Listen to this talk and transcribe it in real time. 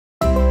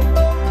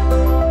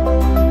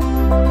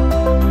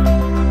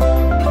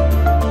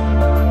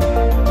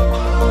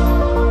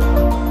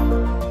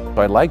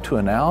So I'd like to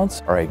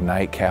announce our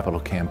Ignite Capital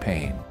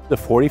campaign, the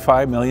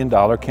 $45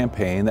 million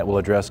campaign that will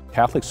address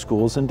Catholic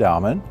schools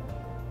endowment,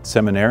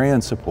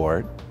 seminarian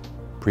support,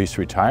 priest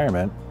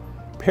retirement,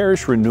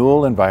 parish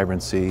renewal and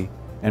vibrancy,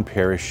 and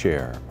parish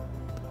share.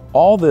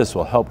 All this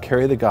will help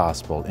carry the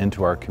gospel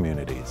into our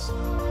communities.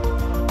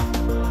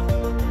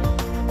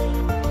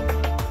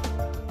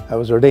 I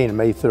was ordained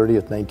May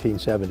 30th,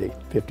 1970,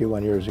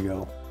 51 years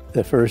ago.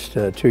 The first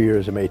 2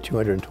 years I made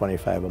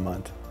 $225 a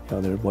month.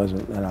 There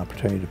wasn't an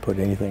opportunity to put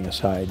anything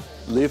aside.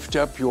 Lift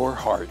up your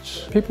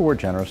hearts. People were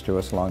generous to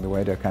us along the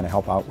way to kind of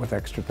help out with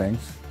extra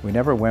things. We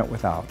never went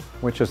without,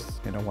 which is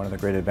one of the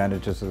great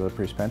advantages of the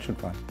priest pension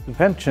fund. The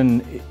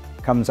pension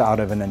comes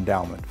out of an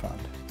endowment fund.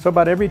 So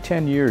about every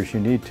 10 years you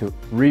need to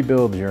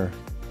rebuild your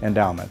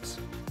endowments.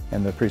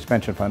 And the priest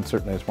pension fund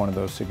certainly is one of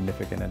those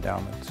significant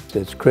endowments.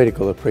 It's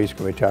critical that priests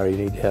can retire. You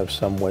need to have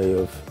some way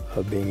of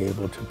being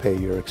able to pay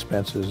your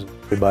expenses.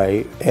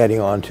 By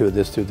adding on to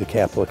this through the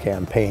capital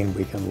campaign,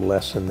 we can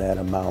lessen that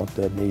amount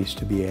that needs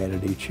to be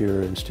added each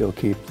year and still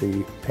keep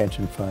the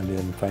pension fund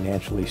in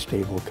financially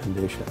stable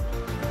condition.